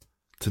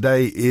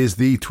Today is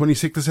the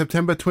 26th of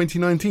September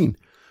 2019.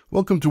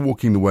 Welcome to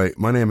Walking the Way.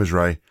 My name is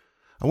Ray.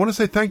 I want to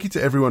say thank you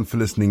to everyone for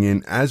listening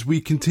in as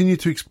we continue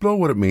to explore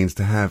what it means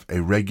to have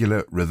a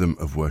regular rhythm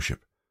of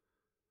worship.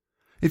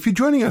 If you're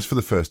joining us for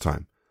the first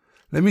time,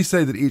 let me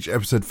say that each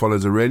episode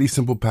follows a really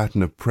simple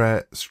pattern of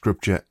prayer,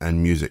 scripture,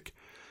 and music.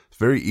 It's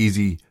very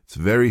easy, it's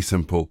very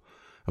simple,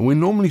 and we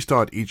normally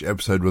start each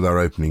episode with our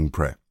opening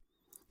prayer.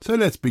 So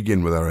let's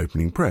begin with our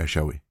opening prayer,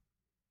 shall we?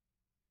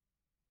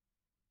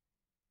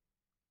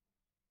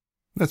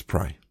 Let's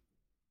pray.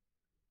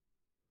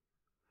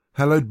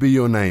 Hallowed be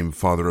your name,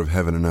 Father of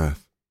heaven and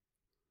earth.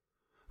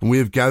 And we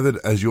have gathered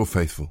as your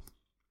faithful.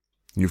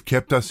 You've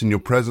kept us in your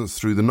presence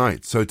through the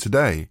night, so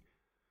today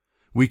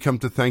we come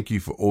to thank you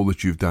for all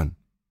that you've done.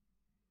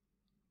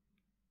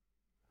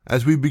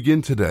 As we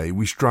begin today,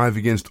 we strive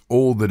against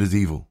all that is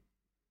evil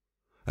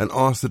and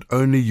ask that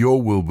only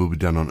your will be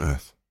done on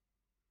earth.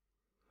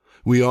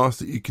 We ask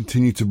that you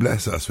continue to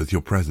bless us with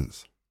your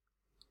presence.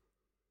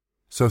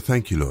 So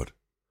thank you, Lord,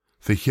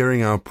 for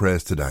hearing our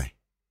prayers today.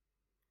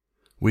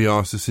 We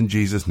ask this in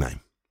Jesus' name.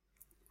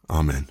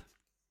 Amen.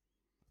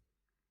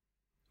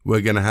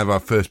 We're going to have our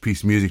first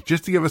piece of music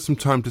just to give us some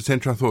time to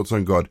center our thoughts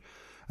on God,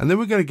 and then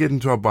we're going to get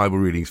into our Bible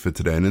readings for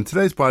today. And in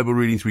today's Bible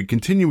readings, we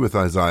continue with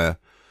Isaiah,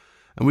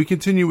 and we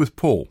continue with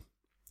Paul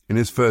in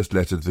his first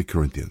letter to the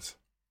Corinthians.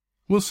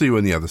 We'll see you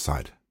on the other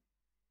side.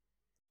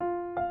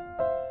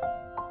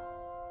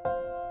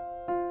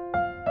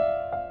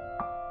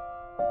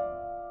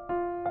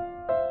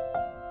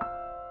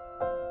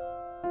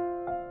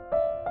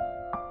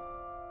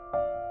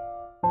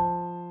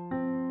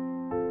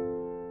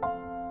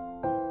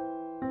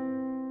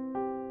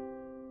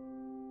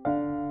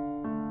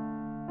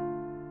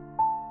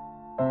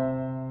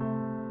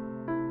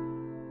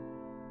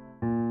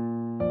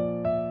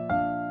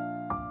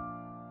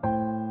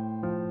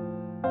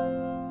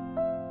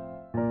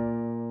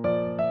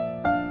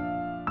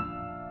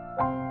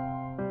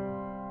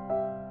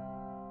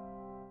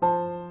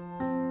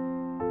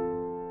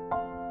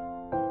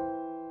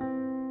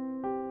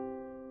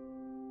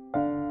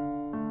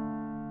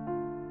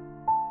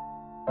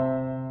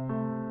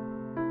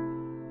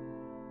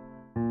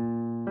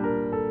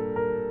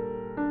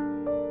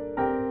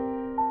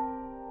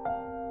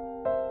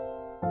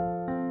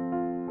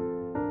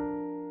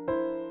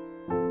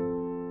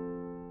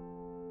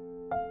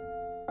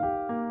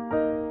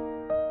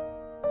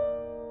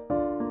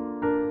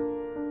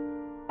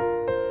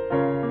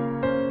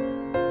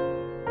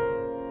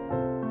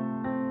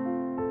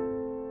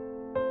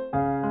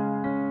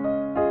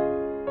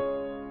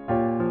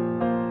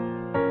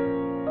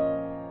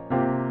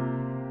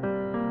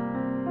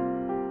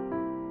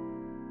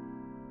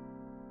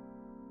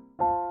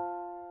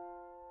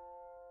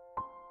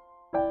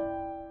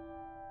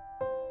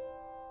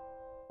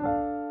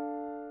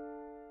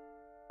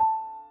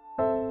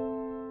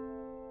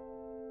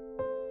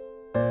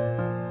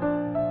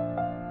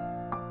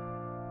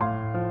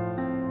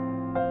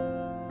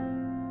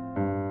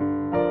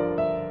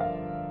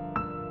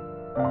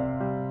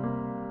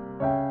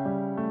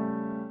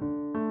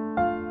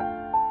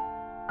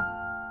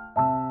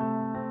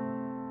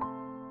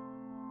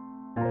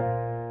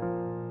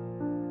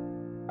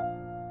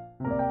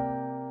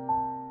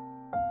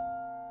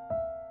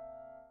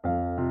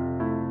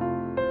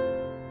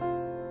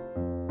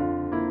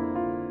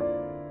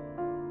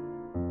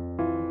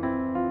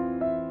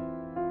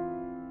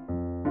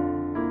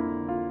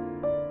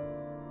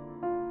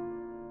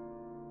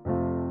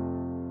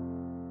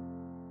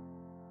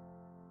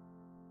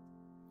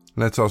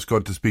 Let's ask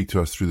God to speak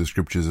to us through the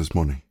scriptures this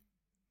morning.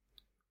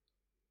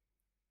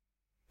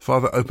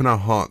 Father, open our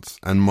hearts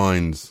and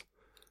minds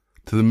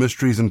to the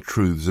mysteries and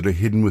truths that are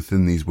hidden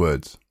within these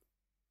words,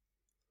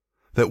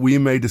 that we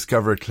may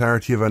discover a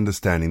clarity of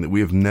understanding that we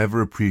have never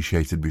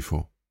appreciated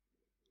before.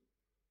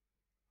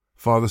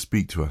 Father,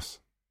 speak to us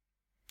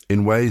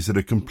in ways that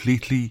are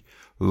completely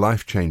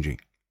life-changing.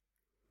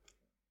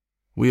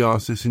 We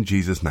ask this in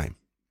Jesus' name.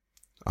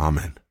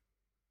 Amen.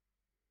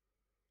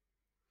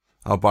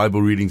 Our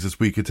Bible readings this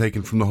week are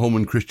taken from the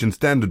Holman Christian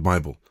Standard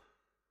Bible,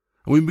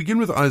 and we begin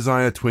with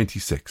Isaiah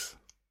 26.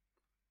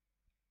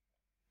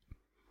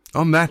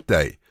 On that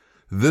day,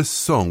 this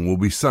song will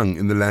be sung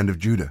in the land of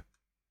Judah.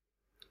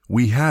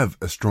 We have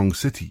a strong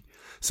city.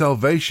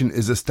 Salvation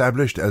is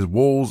established as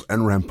walls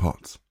and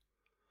ramparts.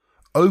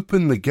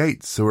 Open the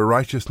gates so a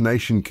righteous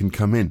nation can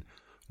come in,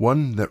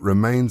 one that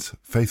remains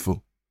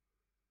faithful.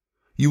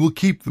 You will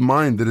keep the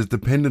mind that is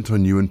dependent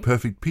on you in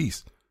perfect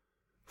peace,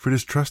 for it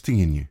is trusting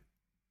in you.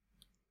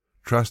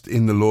 Trust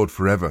in the Lord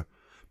forever,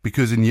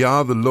 because in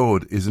Yah the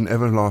Lord is an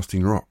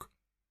everlasting rock.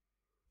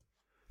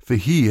 For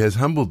he has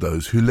humbled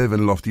those who live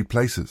in lofty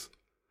places,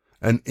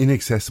 an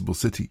inaccessible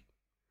city.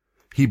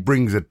 He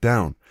brings it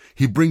down.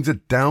 He brings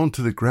it down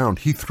to the ground.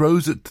 He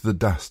throws it to the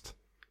dust.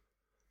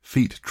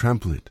 Feet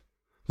trample it,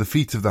 the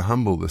feet of the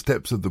humble, the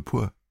steps of the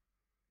poor.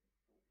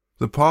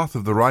 The path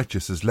of the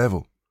righteous is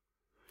level.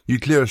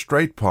 You clear a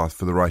straight path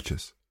for the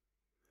righteous.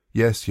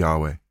 Yes,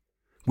 Yahweh,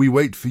 we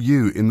wait for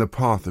you in the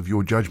path of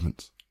your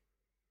judgments.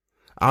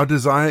 Our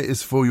desire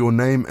is for your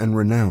name and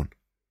renown,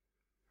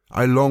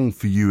 I long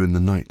for you in the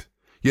night.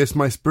 Yes,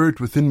 my spirit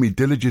within me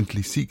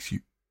diligently seeks you.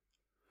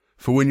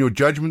 For when your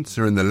judgments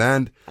are in the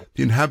land,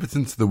 the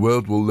inhabitants of the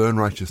world will learn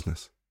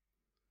righteousness.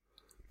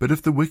 But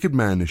if the wicked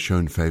man is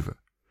shown favor,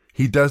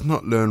 he does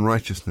not learn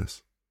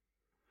righteousness.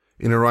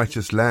 In a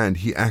righteous land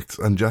he acts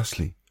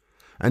unjustly,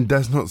 and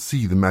does not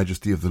see the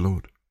majesty of the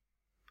Lord.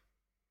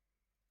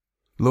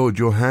 Lord,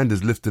 your hand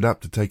is lifted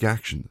up to take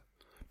action,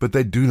 but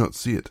they do not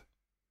see it.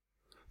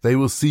 They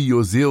will see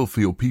your zeal for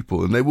your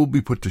people, and they will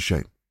be put to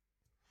shame.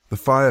 The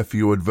fire for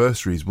your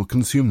adversaries will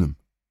consume them.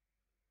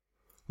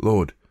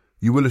 Lord,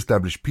 you will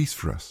establish peace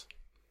for us,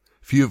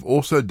 for you have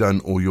also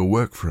done all your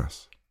work for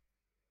us.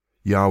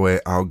 Yahweh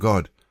our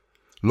God,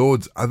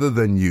 lords other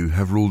than you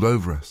have ruled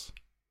over us,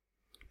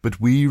 but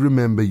we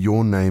remember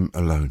your name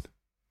alone.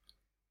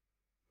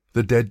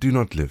 The dead do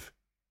not live.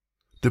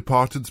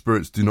 Departed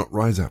spirits do not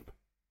rise up.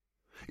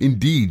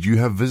 Indeed, you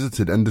have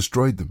visited and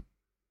destroyed them.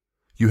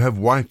 You have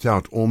wiped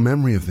out all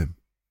memory of them.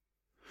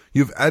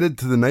 You have added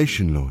to the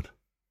nation, Lord.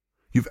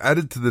 You have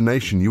added to the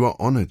nation, you are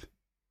honored.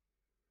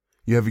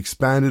 You have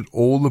expanded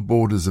all the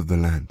borders of the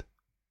land.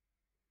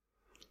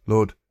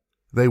 Lord,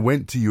 they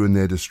went to you in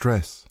their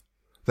distress.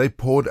 They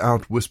poured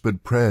out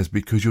whispered prayers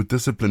because your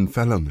discipline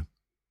fell on them.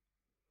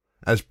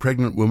 As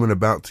pregnant women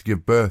about to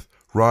give birth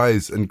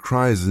rise and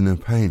cries in her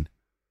pain,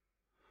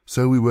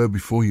 so we were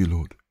before you,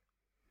 Lord.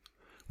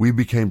 We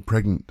became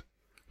pregnant.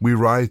 We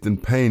writhed in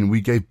pain.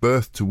 We gave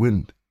birth to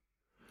wind.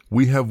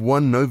 We have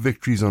won no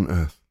victories on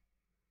earth,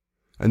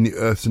 and the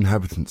earth's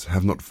inhabitants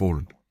have not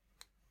fallen.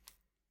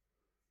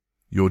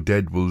 Your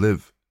dead will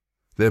live.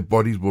 Their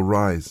bodies will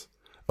rise.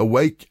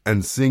 Awake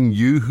and sing,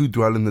 you who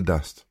dwell in the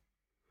dust.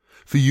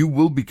 For you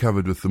will be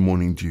covered with the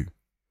morning dew,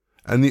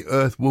 and the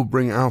earth will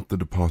bring out the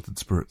departed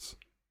spirits.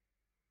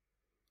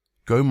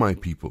 Go, my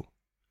people,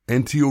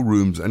 enter your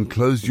rooms and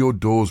close your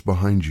doors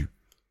behind you.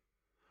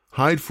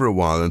 Hide for a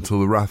while until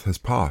the wrath has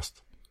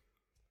passed.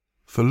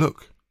 For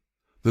look,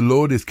 the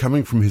Lord is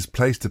coming from his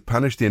place to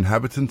punish the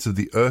inhabitants of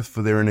the earth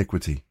for their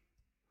iniquity.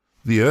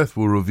 The earth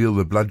will reveal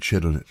the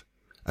bloodshed on it,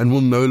 and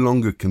will no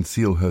longer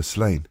conceal her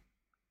slain.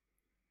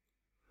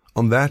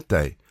 On that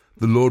day,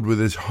 the Lord with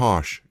his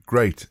harsh,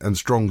 great, and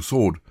strong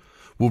sword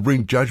will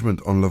bring judgment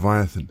on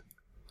Leviathan,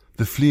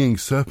 the fleeing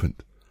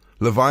serpent,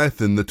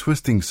 Leviathan the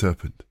twisting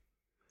serpent.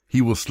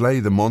 He will slay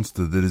the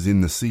monster that is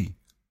in the sea.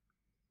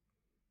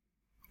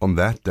 On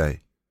that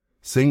day,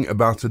 sing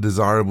about a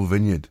desirable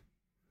vineyard.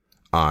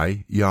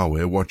 I,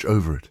 Yahweh, watch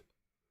over it.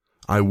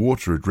 I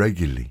water it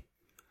regularly.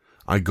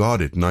 I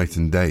guard it night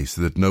and day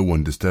so that no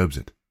one disturbs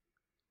it.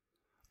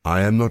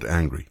 I am not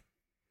angry,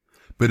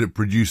 but it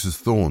produces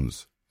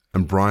thorns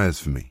and briars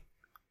for me.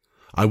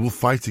 I will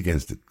fight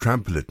against it,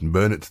 trample it, and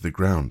burn it to the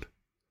ground.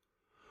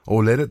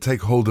 Or let it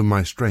take hold of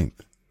my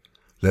strength.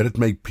 Let it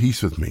make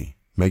peace with me,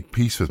 make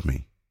peace with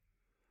me.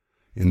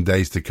 In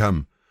days to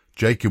come,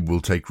 Jacob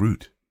will take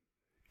root.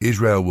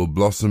 Israel will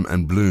blossom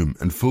and bloom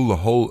and fill the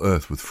whole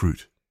earth with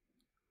fruit.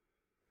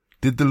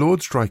 Did the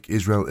Lord strike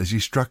Israel as he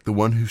struck the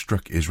one who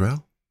struck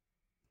Israel?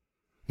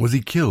 Was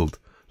he killed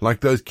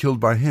like those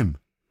killed by him?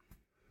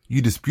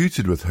 You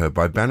disputed with her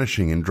by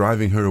banishing and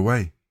driving her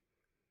away.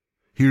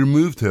 He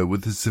removed her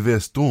with his severe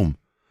storm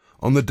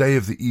on the day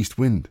of the east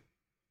wind.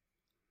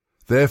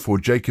 Therefore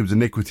Jacob's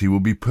iniquity will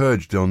be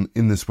purged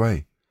in this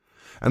way,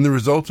 and the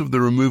result of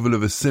the removal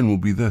of his sin will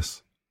be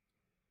this.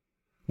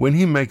 When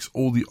he makes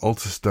all the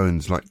altar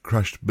stones like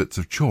crushed bits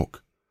of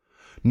chalk,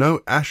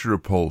 no Asherah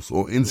poles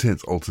or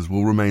incense altars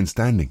will remain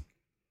standing.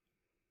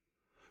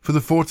 For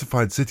the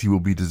fortified city will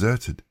be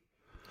deserted,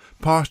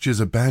 pastures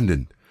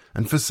abandoned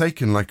and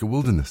forsaken like a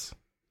wilderness.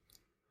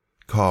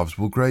 Calves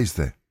will graze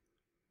there,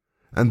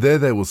 and there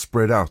they will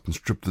spread out and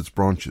strip its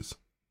branches.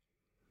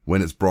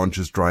 When its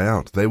branches dry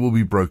out, they will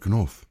be broken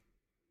off.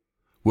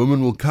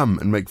 Women will come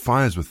and make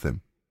fires with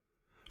them,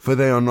 for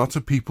they are not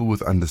a people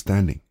with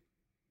understanding.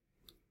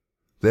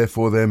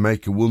 Therefore their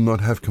Maker will not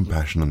have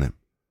compassion on them,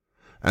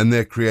 and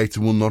their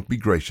Creator will not be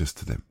gracious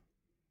to them.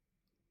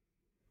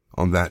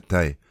 On that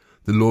day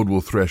the Lord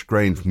will thresh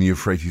grain from the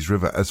Euphrates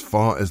River as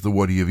far as the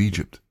Wadi of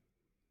Egypt,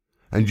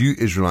 and you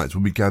Israelites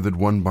will be gathered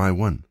one by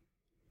one.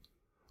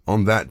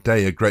 On that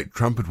day a great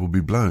trumpet will be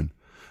blown,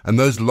 and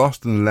those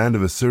lost in the land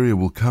of Assyria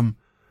will come,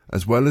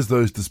 as well as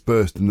those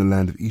dispersed in the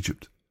land of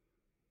Egypt,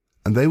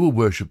 and they will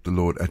worship the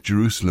Lord at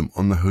Jerusalem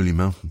on the holy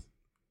mountain.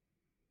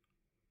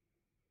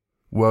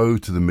 Woe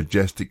to the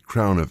majestic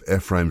crown of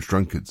Ephraim's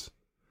drunkards,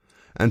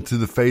 and to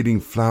the fading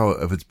flower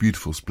of its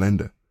beautiful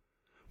splendor,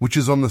 which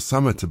is on the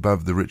summit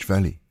above the rich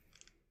valley.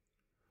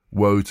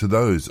 Woe to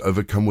those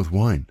overcome with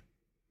wine.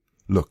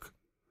 Look,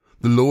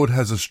 the Lord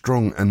has a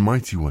strong and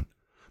mighty one,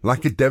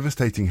 like a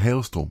devastating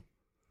hailstorm,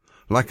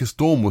 like a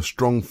storm with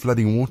strong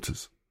flooding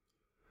waters.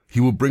 He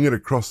will bring it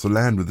across the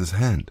land with his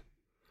hand.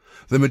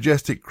 The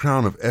majestic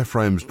crown of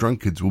Ephraim's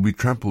drunkards will be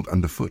trampled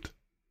underfoot.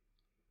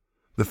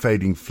 The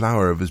fading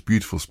flower of his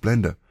beautiful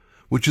splendor,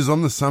 which is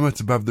on the summit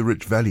above the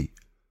rich valley,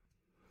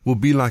 will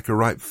be like a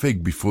ripe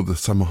fig before the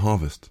summer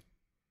harvest.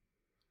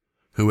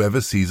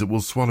 Whoever sees it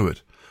will swallow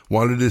it,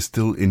 while it is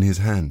still in his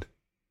hand.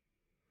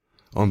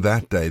 On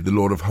that day the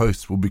Lord of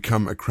hosts will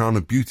become a crown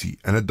of beauty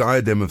and a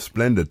diadem of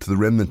splendor to the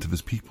remnant of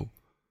his people,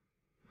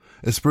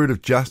 a spirit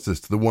of justice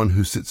to the one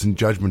who sits in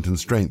judgment and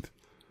strength,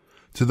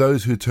 to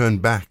those who turn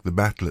back the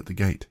battle at the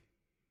gate.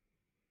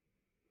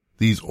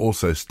 These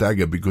also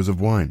stagger because of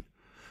wine,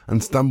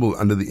 and stumble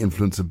under the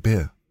influence of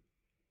beer.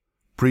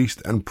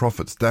 Priest and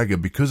prophet stagger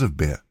because of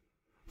beer.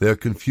 They are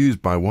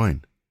confused by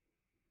wine.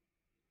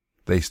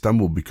 They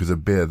stumble because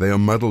of beer. They are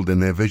muddled in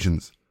their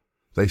visions.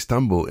 They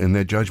stumble in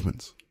their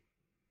judgments.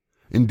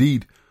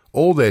 Indeed,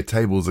 all their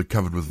tables are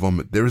covered with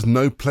vomit. There is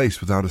no place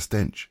without a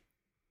stench.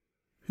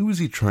 Who is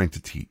he trying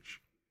to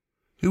teach?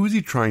 Who is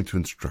he trying to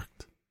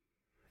instruct?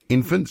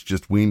 Infants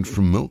just weaned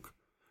from milk?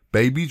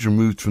 Babies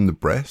removed from the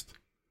breast?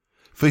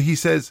 For he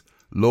says,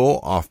 law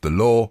after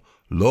law,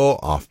 law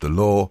after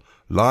law,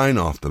 line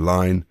after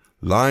line,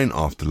 line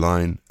after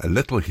line, a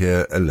little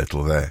here, a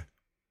little there.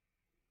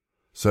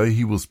 So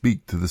he will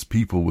speak to this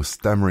people with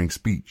stammering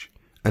speech,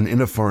 and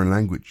in a foreign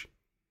language.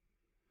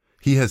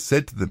 He has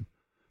said to them,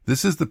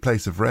 this is the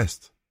place of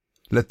rest.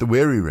 Let the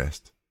weary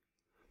rest.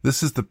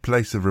 This is the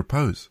place of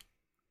repose.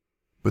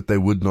 But they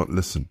would not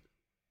listen.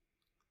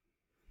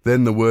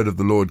 Then the word of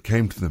the Lord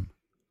came to them.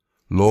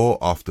 Law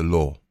after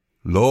law,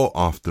 law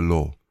after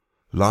law,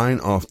 line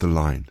after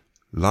line,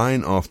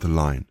 line after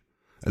line,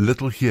 a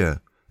little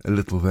here, a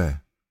little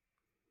there.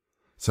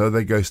 So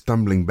they go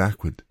stumbling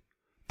backward,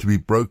 to be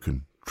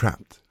broken,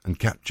 trapped, and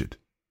captured.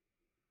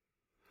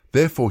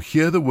 Therefore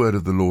hear the word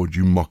of the Lord,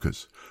 you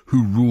mockers,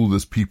 who rule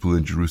this people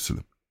in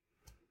Jerusalem.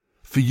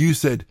 For you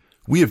said,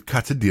 we have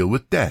cut a deal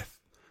with death,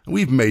 and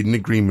we've made an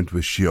agreement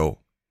with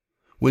Sheol.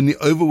 When the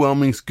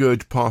overwhelming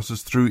scourge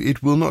passes through,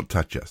 it will not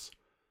touch us,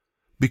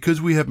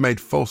 because we have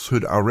made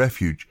falsehood our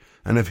refuge,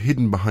 and have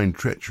hidden behind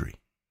treachery.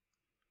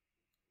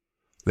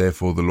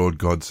 Therefore the Lord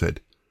God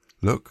said,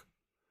 look,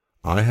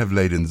 I have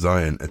laid in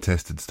Zion a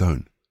tested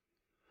stone,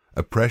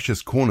 a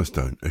precious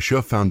cornerstone, a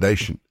sure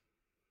foundation.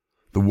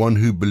 The one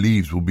who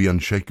believes will be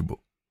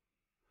unshakable.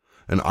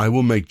 And I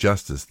will make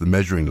justice the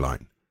measuring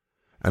line,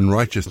 and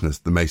righteousness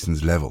the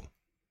mason's level.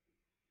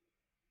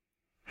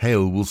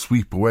 Hail will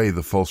sweep away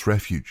the false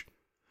refuge,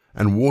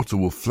 and water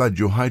will flood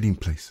your hiding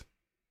place.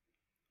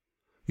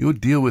 Your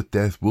deal with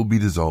death will be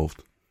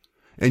dissolved,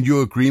 and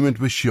your agreement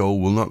with Sheol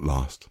will not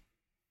last.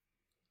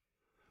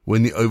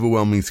 When the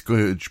overwhelming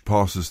scourge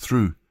passes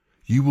through,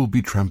 you will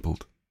be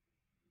trampled.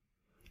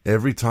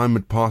 Every time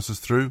it passes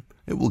through,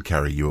 it will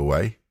carry you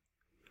away.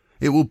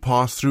 It will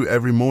pass through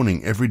every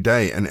morning, every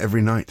day, and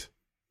every night.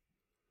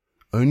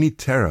 Only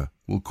terror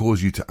will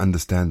cause you to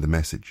understand the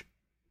message.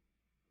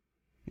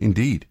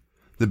 Indeed,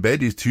 the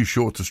bed is too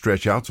short to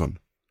stretch out on,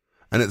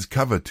 and its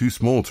cover too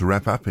small to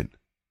wrap up in.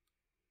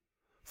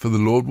 For the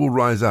Lord will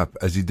rise up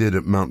as he did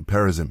at Mount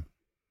Perazim.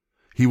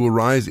 He will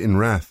rise in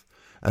wrath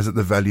as at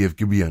the valley of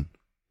Gibeon,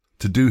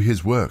 to do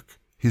his work,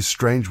 his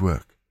strange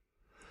work,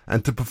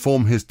 and to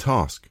perform his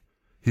task,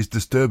 his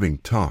disturbing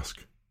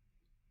task.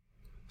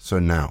 So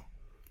now,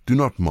 do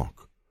not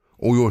mock,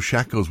 or your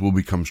shackles will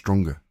become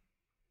stronger.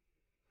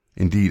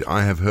 Indeed,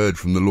 I have heard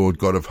from the Lord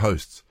God of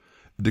hosts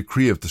a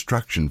decree of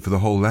destruction for the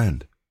whole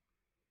land.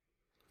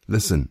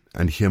 Listen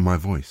and hear my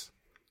voice.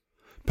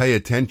 Pay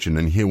attention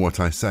and hear what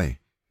I say.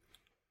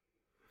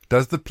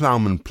 Does the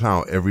plowman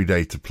plow every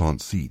day to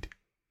plant seed?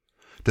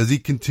 Does he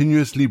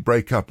continuously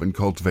break up and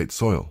cultivate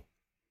soil?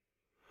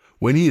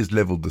 When he has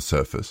leveled the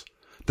surface,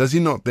 does he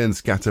not then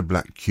scatter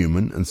black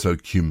cumin and sow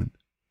cumin?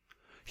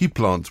 He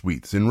plants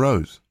wheats in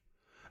rows,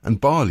 and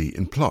barley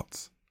in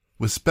plots,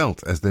 with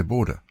spelt as their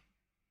border.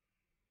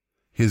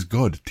 His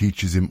God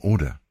teaches him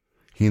order.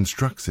 He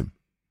instructs him.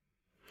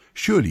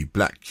 Surely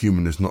black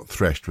cumin is not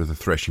threshed with a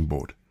threshing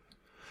board,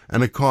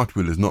 and a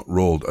cartwheel is not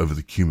rolled over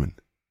the cumin.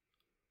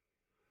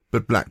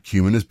 But black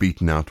cumin is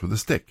beaten out with a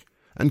stick,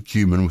 and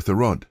cumin with a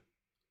rod.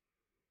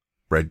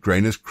 Bread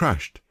grain is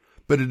crushed,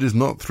 but it is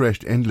not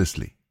threshed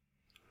endlessly.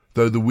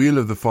 Though the wheel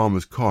of the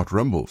farmer's cart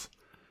rumbles,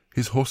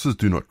 his horses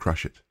do not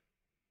crush it.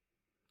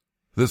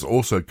 This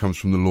also comes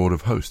from the Lord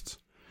of hosts.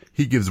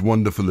 He gives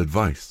wonderful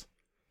advice.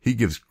 He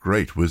gives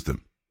great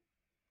wisdom.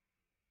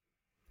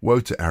 Woe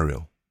to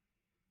Ariel!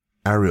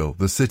 Ariel,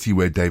 the city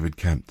where David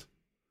camped.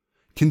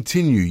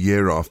 Continue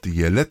year after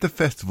year. Let the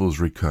festivals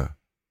recur.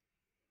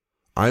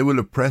 I will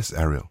oppress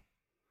Ariel,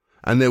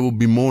 and there will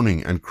be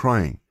mourning and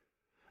crying,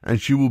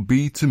 and she will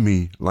be to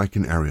me like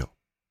an Ariel.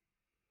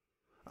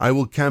 I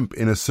will camp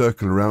in a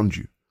circle around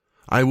you.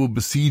 I will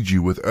besiege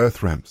you with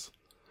earth ramps.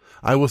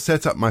 I will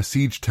set up my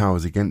siege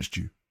towers against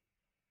you.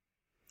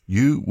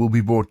 You will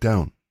be brought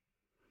down.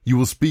 You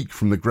will speak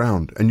from the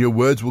ground, and your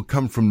words will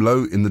come from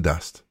low in the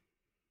dust.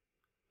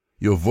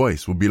 Your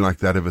voice will be like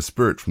that of a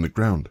spirit from the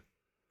ground.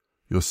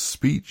 Your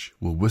speech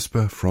will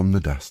whisper from the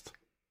dust.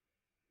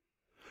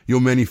 Your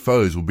many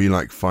foes will be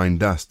like fine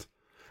dust,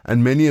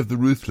 and many of the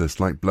ruthless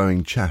like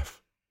blowing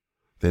chaff.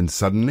 Then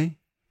suddenly,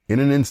 in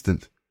an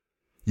instant,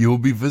 you will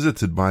be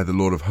visited by the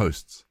Lord of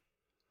hosts,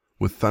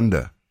 with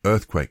thunder,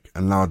 earthquake,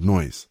 and loud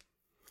noise,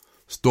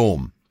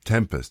 storm,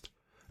 tempest,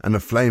 and a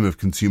flame of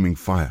consuming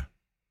fire.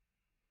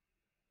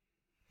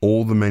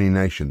 All the many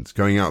nations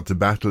going out to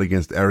battle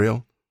against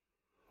Ariel,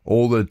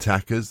 All the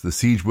attackers, the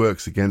siege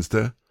works against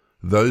her,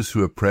 those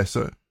who oppress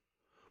her,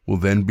 will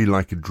then be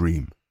like a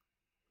dream,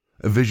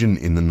 a vision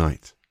in the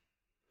night.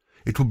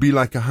 It will be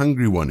like a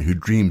hungry one who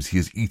dreams he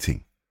is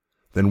eating,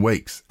 then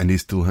wakes and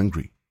is still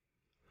hungry,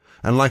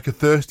 and like a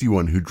thirsty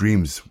one who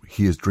dreams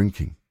he is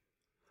drinking,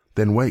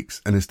 then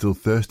wakes and is still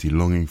thirsty,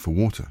 longing for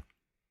water.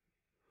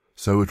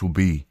 So it will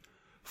be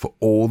for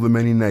all the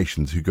many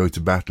nations who go to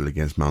battle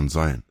against Mount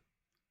Zion.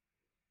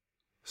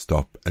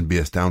 Stop and be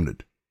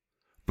astounded.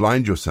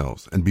 Blind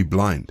yourselves and be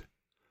blind.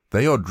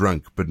 They are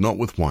drunk, but not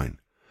with wine.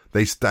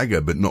 They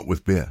stagger, but not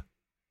with beer.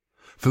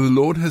 For the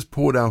Lord has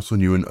poured out on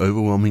you an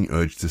overwhelming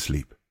urge to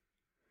sleep.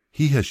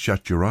 He has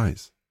shut your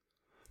eyes,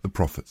 the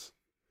prophets.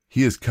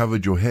 He has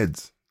covered your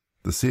heads,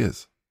 the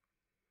seers.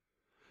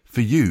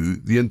 For you,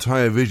 the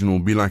entire vision will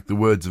be like the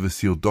words of a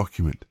sealed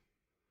document.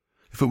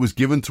 If it was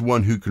given to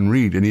one who can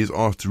read and he is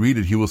asked to read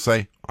it, he will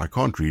say, I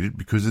can't read it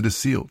because it is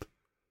sealed.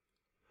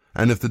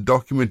 And if the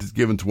document is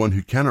given to one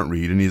who cannot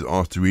read and he is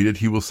asked to read it,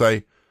 he will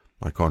say,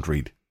 I can't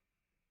read.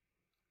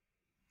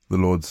 The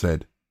Lord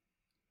said,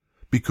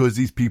 Because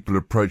these people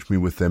approach me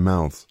with their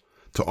mouths,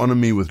 to honor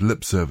me with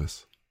lip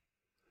service,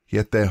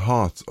 yet their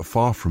hearts are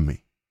far from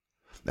me,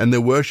 and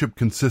their worship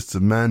consists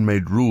of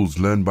man-made rules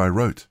learned by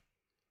rote.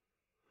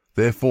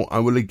 Therefore I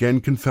will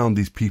again confound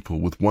these people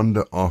with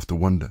wonder after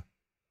wonder.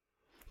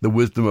 The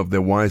wisdom of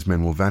their wise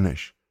men will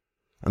vanish,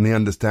 and the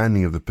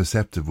understanding of the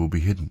perceptive will be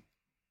hidden.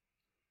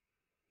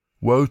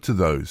 Woe to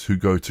those who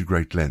go to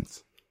great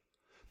lengths,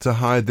 to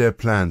hide their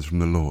plans from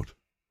the Lord,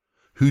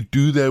 who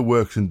do their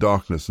works in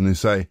darkness and who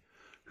say,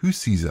 Who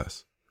sees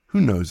us?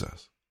 Who knows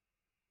us?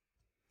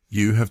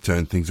 You have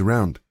turned things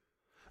around,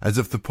 as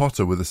if the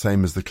potter were the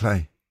same as the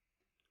clay.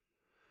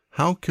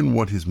 How can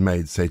what is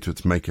made say to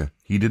its maker,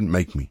 He didn't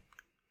make me?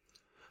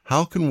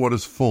 How can what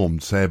is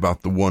formed say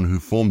about the one who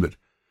formed it,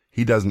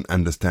 He doesn't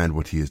understand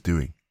what He is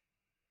doing?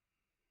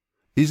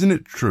 Isn't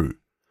it true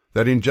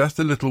that in just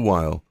a little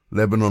while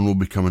Lebanon will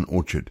become an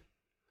orchard,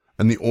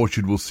 and the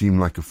orchard will seem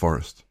like a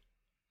forest?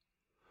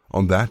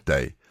 On that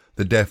day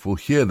the deaf will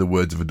hear the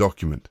words of a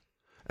document,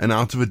 and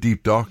out of a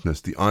deep darkness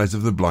the eyes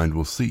of the blind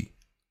will see.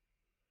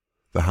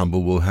 The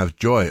humble will have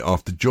joy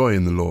after joy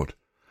in the Lord,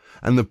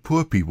 and the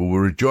poor people will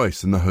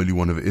rejoice in the Holy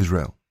One of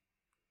Israel.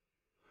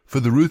 For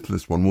the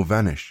ruthless one will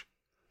vanish,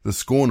 the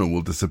scorner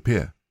will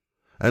disappear,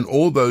 and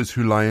all those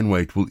who lie in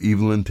wait with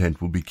evil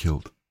intent will be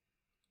killed.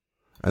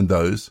 And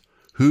those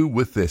who,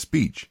 with their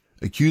speech,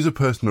 accuse a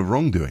person of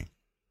wrongdoing,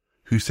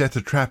 who set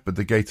a trap at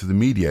the gate of the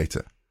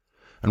mediator,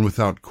 and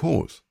without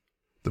cause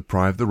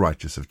deprive the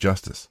righteous of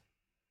justice.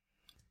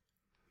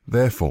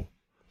 Therefore,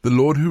 the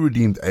Lord who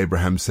redeemed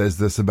Abraham says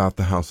this about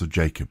the house of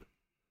Jacob.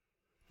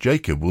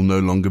 Jacob will no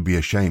longer be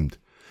ashamed,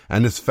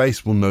 and his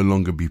face will no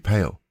longer be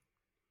pale.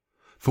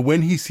 For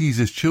when he sees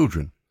his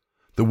children,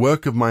 the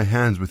work of my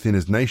hands within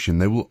his nation,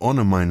 they will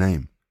honor my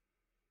name.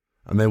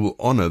 And they will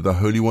honor the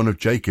Holy One of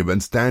Jacob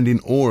and stand in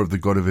awe of the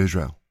God of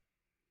Israel.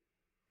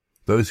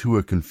 Those who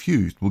are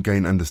confused will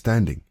gain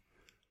understanding,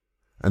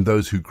 and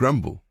those who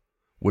grumble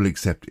will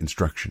accept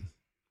instruction.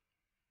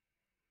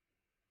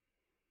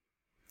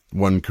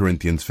 1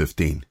 Corinthians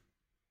 15.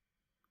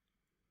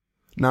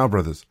 Now,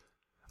 brothers,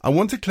 I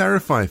want to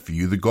clarify for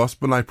you the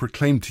gospel I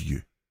proclaimed to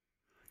you.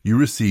 You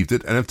received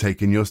it and have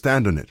taken your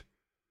stand on it.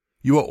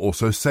 You are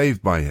also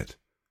saved by it,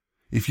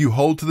 if you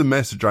hold to the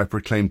message I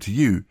proclaimed to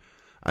you,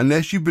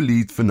 unless you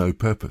believed for no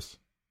purpose.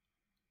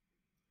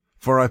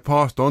 For I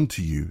passed on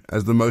to you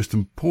as the most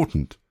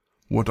important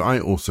what I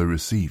also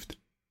received,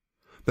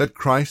 that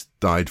Christ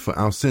died for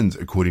our sins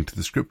according to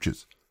the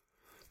Scriptures,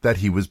 that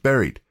he was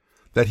buried,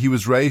 that he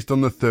was raised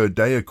on the third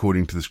day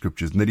according to the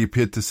Scriptures, and that he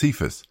appeared to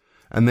Cephas,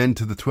 and then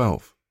to the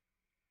 12.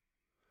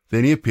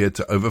 Then he appeared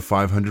to over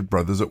 500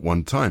 brothers at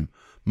one time.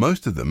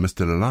 Most of them are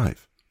still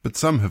alive, but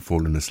some have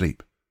fallen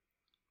asleep.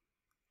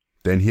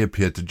 Then he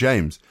appeared to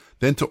James,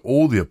 then to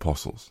all the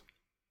apostles.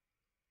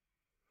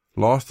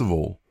 Last of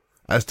all,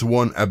 as to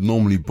one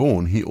abnormally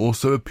born, he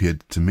also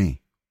appeared to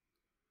me.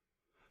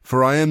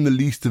 For I am the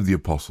least of the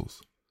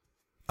apostles,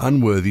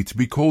 unworthy to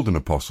be called an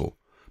apostle,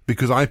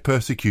 because I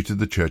persecuted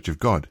the church of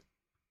God.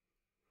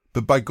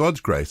 But by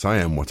God's grace I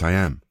am what I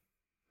am,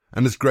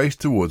 and his grace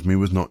towards me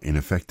was not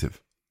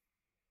ineffective.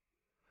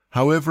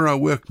 However, I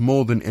worked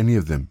more than any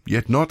of them,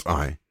 yet not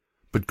I,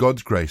 but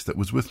God's grace that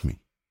was with me.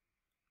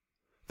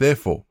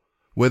 Therefore,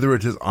 whether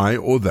it is I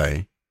or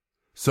they,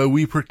 so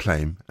we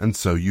proclaim, and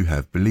so you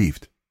have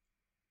believed.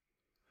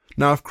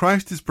 Now if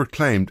Christ is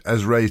proclaimed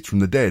as raised from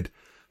the dead,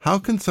 how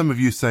can some of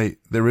you say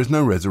there is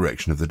no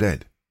resurrection of the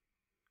dead?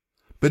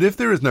 But if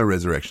there is no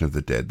resurrection of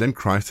the dead, then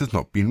Christ has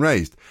not been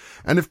raised.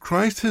 And if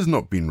Christ has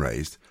not been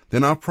raised,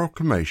 then our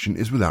proclamation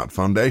is without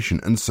foundation,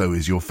 and so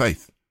is your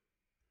faith.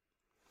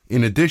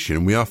 In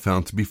addition, we are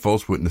found to be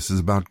false witnesses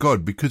about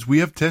God, because we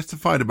have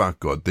testified about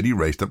God that he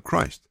raised up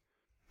Christ,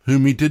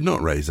 whom he did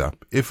not raise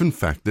up, if in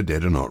fact the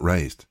dead are not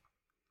raised.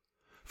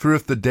 For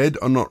if the dead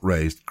are not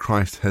raised,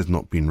 Christ has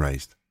not been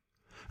raised.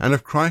 And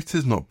if Christ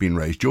has not been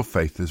raised, your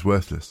faith is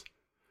worthless.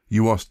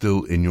 You are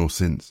still in your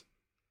sins.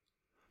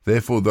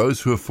 Therefore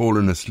those who have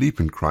fallen asleep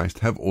in Christ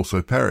have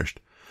also perished.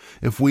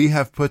 If we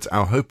have put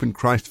our hope in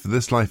Christ for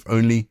this life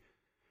only,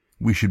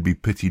 we should be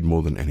pitied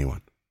more than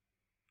anyone.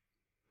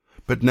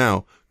 But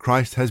now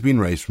Christ has been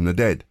raised from the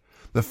dead,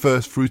 the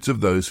first fruits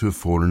of those who have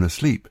fallen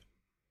asleep.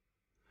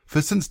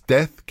 For since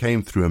death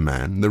came through a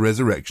man, the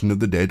resurrection of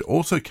the dead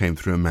also came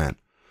through a man.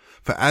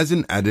 For as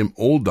in Adam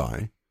all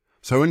die,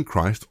 so in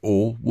Christ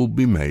all will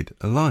be made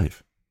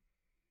alive.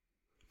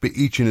 But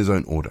each in his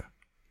own order.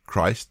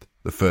 Christ,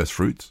 the first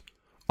fruits,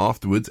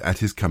 afterwards at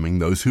his coming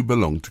those who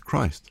belong to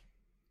Christ.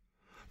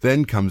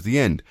 Then comes the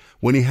end,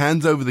 when he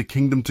hands over the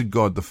kingdom to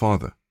God the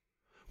Father,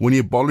 when he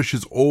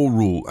abolishes all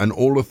rule and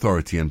all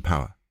authority and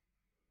power.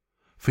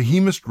 For he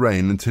must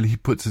reign until he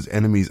puts his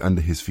enemies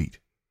under his feet.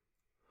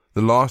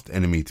 The last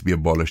enemy to be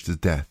abolished is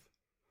death.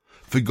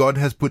 For God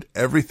has put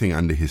everything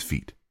under his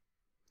feet.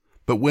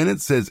 But when it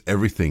says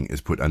everything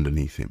is put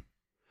underneath him,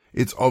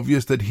 it's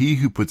obvious that he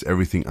who puts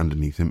everything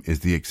underneath him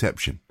is the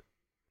exception.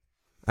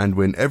 And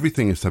when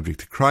everything is subject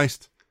to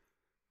Christ,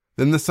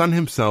 then the Son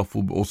himself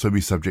will also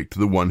be subject to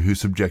the one who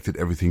subjected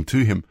everything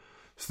to him,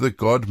 so that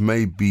God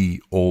may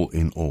be all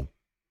in all.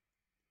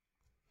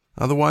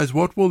 Otherwise,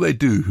 what will they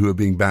do who are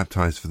being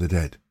baptized for the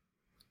dead?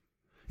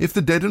 If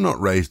the dead are not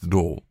raised at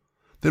all,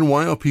 then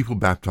why are people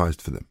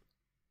baptized for them?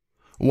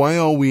 Why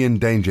are we in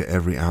danger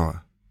every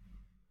hour?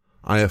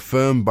 I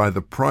affirm by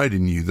the pride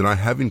in you that I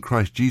have in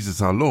Christ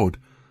Jesus our Lord,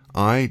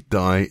 I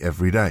die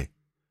every day.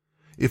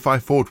 If I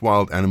fought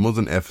wild animals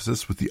in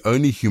Ephesus with the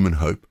only human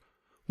hope,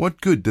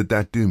 what good did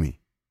that do me?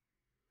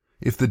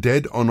 If the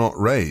dead are not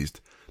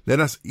raised, let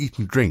us eat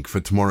and drink, for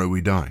tomorrow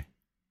we die.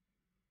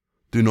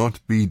 Do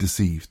not be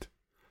deceived.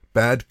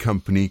 Bad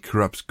company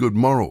corrupts good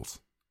morals.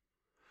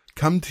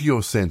 Come to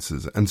your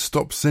senses and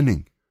stop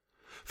sinning,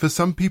 for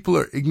some people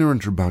are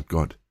ignorant about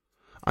God.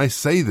 I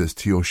say this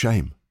to your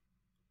shame.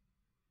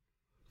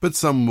 But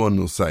someone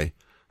will say,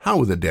 how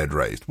are the dead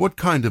raised? What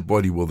kind of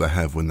body will they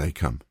have when they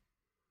come?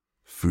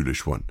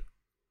 Foolish one.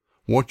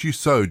 What you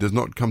sow does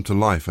not come to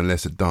life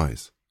unless it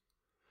dies.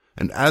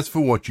 And as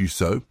for what you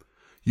sow,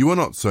 you are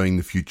not sowing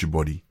the future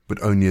body,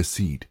 but only a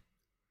seed,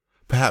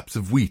 perhaps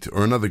of wheat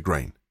or another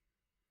grain.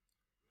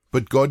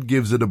 But God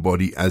gives it a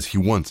body as he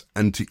wants,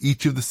 and to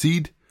each of the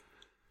seed,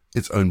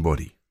 its own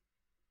body.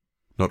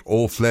 Not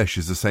all flesh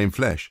is the same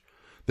flesh.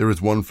 There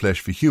is one flesh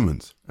for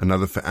humans,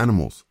 another for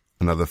animals,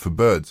 another for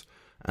birds,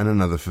 and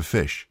another for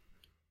fish.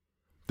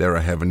 There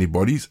are heavenly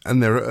bodies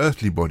and there are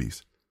earthly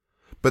bodies,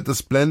 but the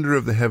splendor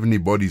of the heavenly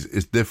bodies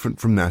is different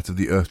from that of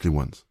the earthly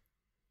ones.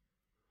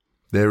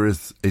 There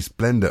is a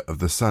splendor of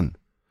the sun,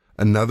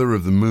 another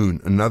of the moon,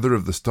 another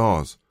of the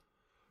stars,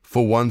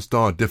 for one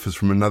star differs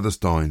from another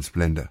star in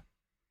splendor.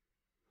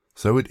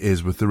 So it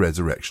is with the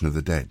resurrection of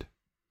the dead.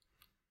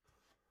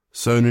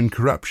 Sown in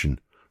corruption,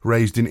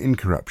 raised in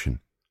incorruption.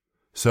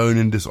 Sown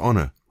in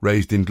dishonor,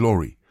 raised in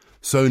glory.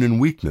 Sown in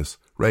weakness,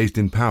 raised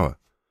in power.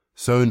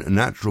 Sown a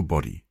natural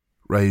body,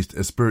 raised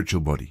a spiritual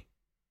body.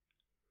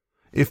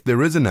 If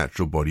there is a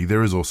natural body,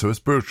 there is also a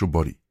spiritual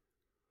body.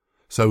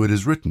 So it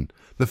is written,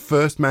 the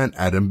first man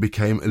Adam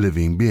became a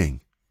living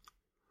being.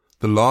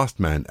 The last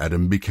man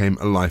Adam became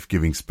a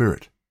life-giving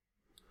spirit.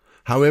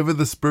 However,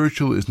 the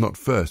spiritual is not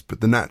first,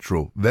 but the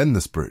natural, then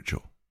the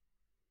spiritual.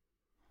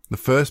 The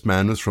first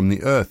man was from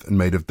the earth and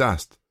made of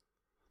dust.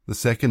 The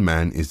second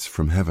man is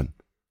from heaven.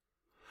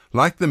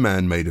 Like the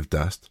man made of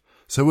dust,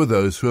 so are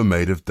those who are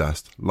made of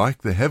dust.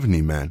 Like the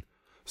heavenly man,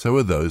 so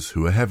are those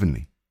who are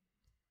heavenly.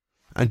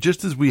 And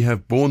just as we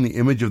have borne the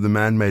image of the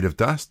man made of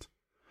dust,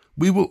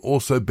 we will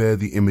also bear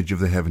the image of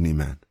the heavenly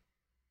man.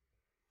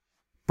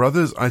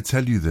 Brothers, I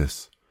tell you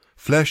this,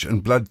 flesh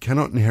and blood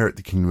cannot inherit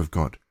the kingdom of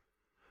God,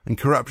 and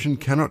corruption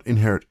cannot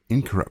inherit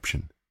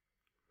incorruption.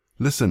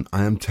 Listen,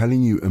 I am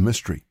telling you a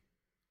mystery.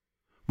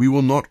 We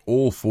will not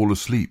all fall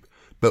asleep,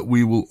 but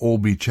we will all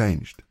be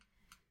changed.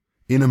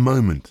 In a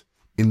moment,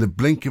 in the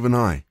blink of an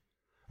eye,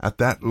 at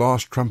that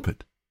last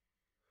trumpet.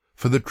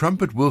 For the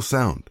trumpet will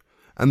sound,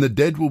 and the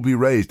dead will be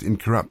raised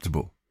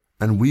incorruptible,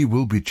 and we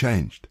will be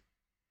changed.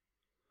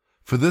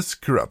 For this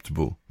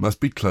corruptible must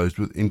be clothed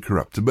with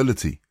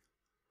incorruptibility,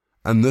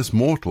 and this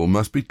mortal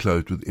must be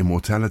clothed with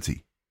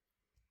immortality.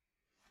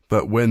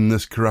 But when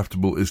this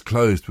corruptible is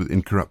clothed with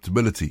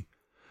incorruptibility,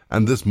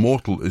 and this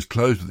mortal is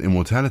clothed with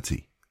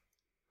immortality,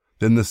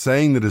 then the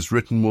saying that is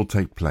written will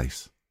take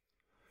place.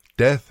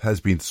 Death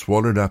has been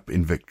swallowed up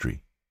in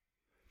victory.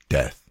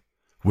 Death,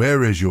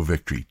 where is your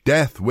victory?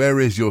 Death, where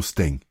is your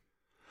sting?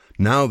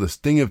 Now the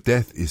sting of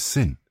death is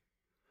sin,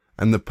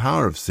 and the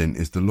power of sin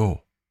is the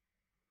law.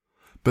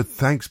 But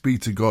thanks be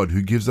to God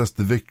who gives us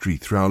the victory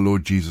through our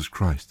Lord Jesus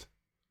Christ.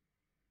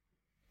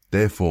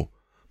 Therefore,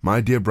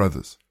 my dear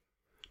brothers,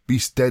 be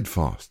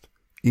steadfast,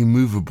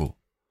 immovable,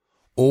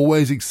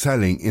 always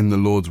excelling in the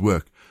Lord's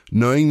work,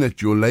 knowing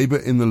that your labor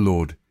in the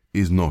Lord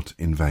is not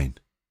in vain.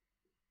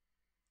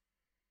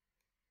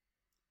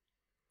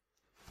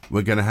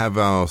 We're going to have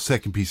our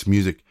second piece of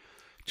music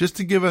just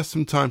to give us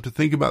some time to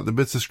think about the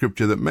bits of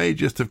scripture that may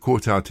just have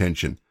caught our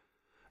attention.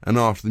 And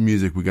after the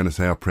music, we're going to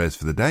say our prayers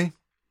for the day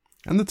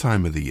and the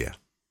time of the year.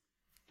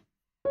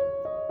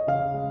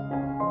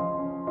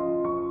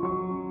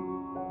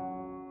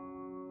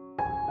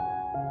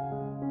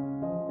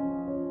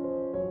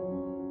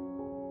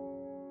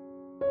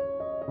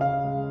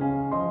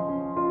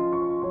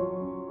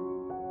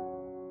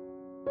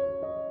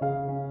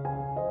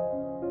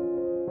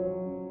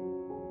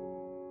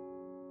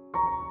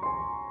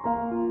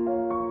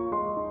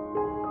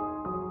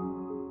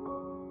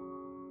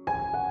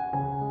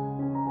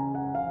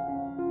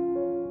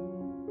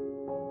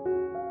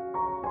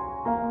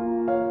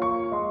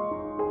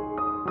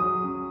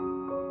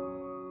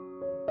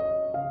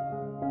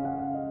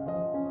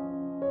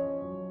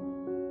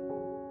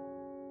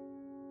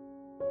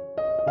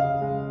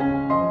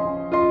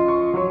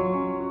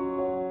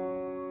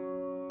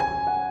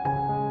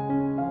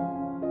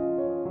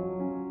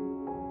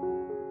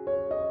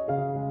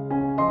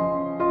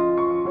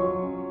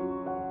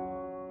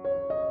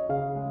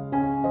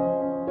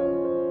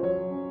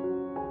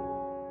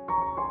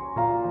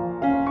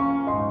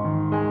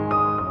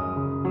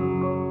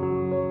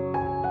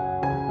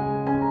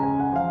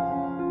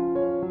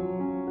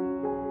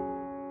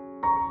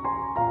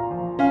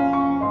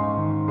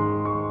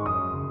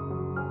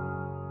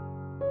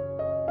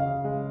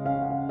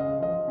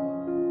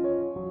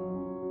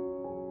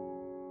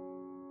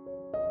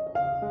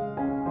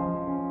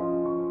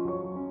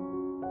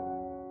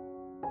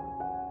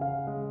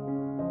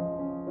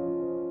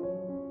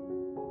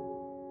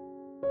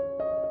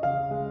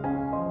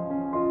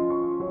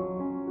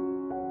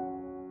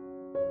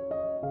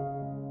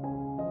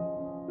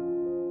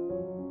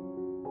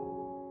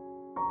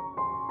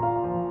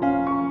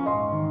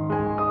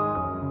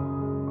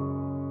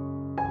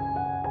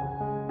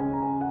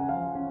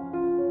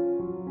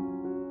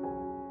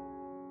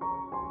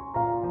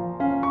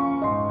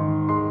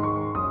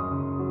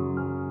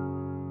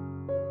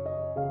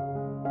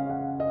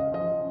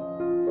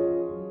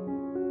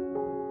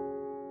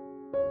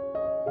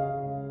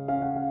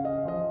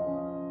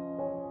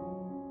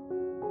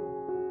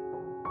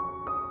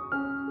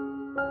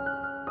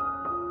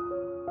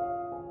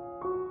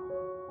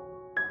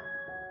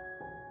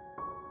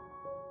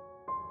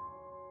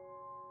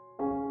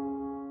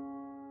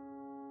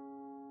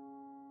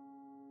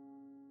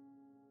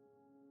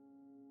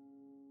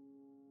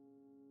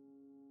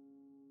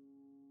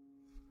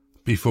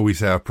 Before we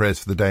say our prayers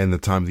for the day and the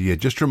time of the year,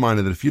 just a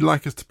reminder that if you'd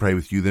like us to pray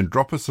with you, then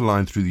drop us a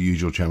line through the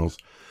usual channels: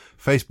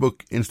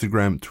 Facebook,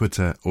 Instagram,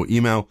 Twitter, or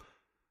email.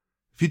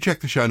 If you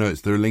check the show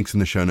notes, there are links in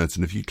the show notes,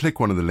 and if you click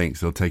one of the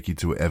links, it'll take you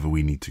to wherever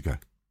we need to go.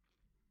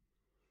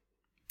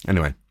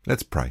 Anyway,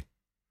 let's pray.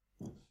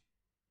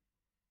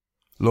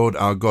 Lord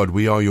our God,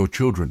 we are your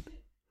children,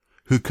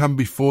 who come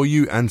before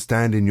you and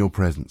stand in your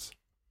presence.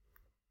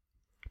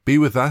 Be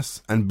with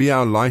us and be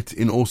our light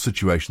in all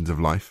situations of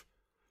life,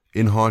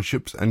 in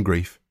hardships and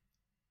grief.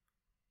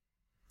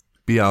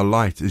 Be our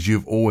light as you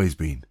have always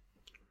been.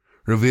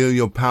 Reveal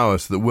your power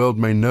so the world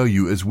may know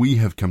you as we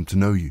have come to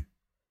know you.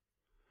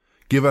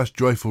 Give us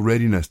joyful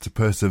readiness to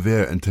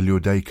persevere until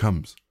your day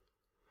comes,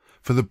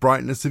 for the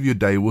brightness of your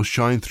day will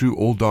shine through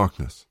all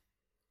darkness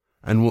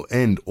and will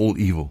end all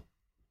evil,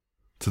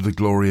 to the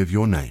glory of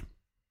your name.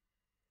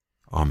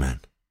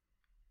 Amen.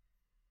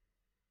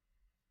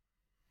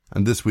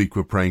 And this week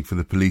we're praying for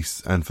the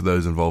police and for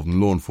those involved in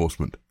law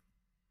enforcement.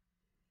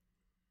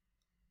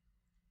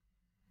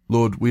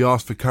 Lord, we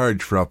ask for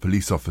courage for our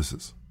police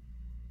officers.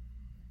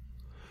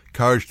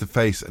 Courage to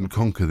face and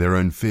conquer their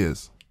own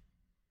fears.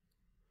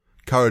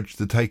 Courage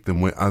to take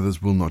them where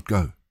others will not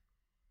go.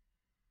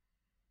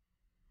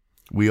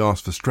 We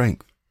ask for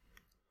strength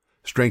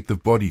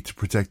of body to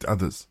protect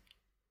others,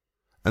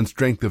 and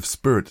strength of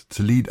spirit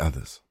to lead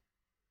others.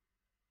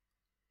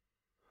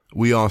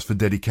 We ask for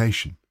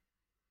dedication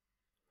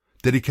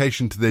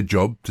to their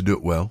job to do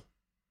it well,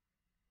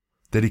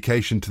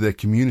 dedication to their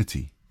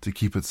community to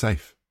keep it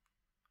safe.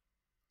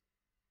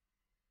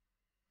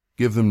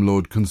 Give them,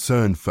 Lord,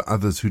 concern for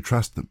others who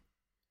trust them,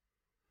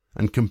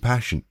 and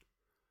compassion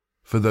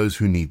for those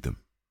who need them.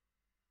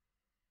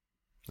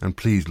 And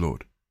please,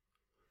 Lord,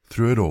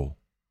 through it all,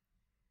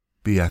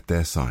 be at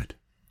their side.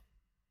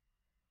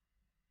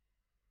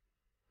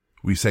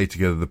 We say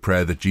together the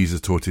prayer that Jesus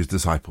taught his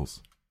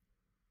disciples.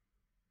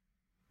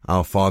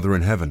 Our Father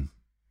in heaven,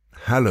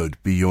 hallowed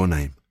be your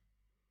name.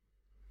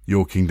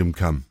 Your kingdom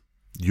come,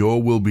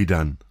 your will be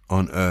done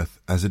on earth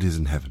as it is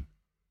in heaven.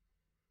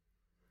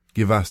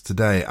 Give us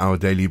today our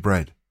daily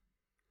bread,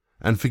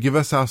 and forgive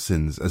us our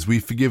sins as we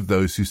forgive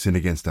those who sin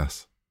against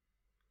us.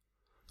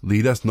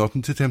 Lead us not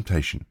into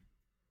temptation,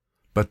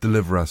 but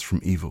deliver us from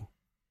evil.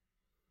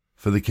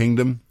 For the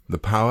kingdom, the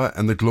power,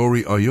 and the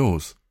glory are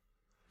yours,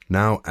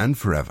 now and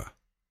forever.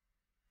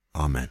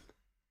 Amen.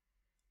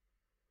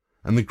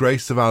 And the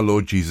grace of our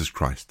Lord Jesus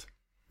Christ,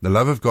 the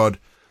love of God,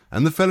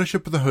 and the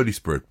fellowship of the Holy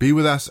Spirit be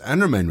with us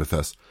and remain with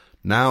us,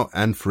 now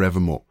and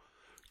forevermore.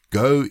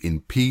 Go in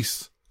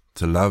peace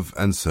to love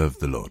and serve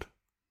the Lord.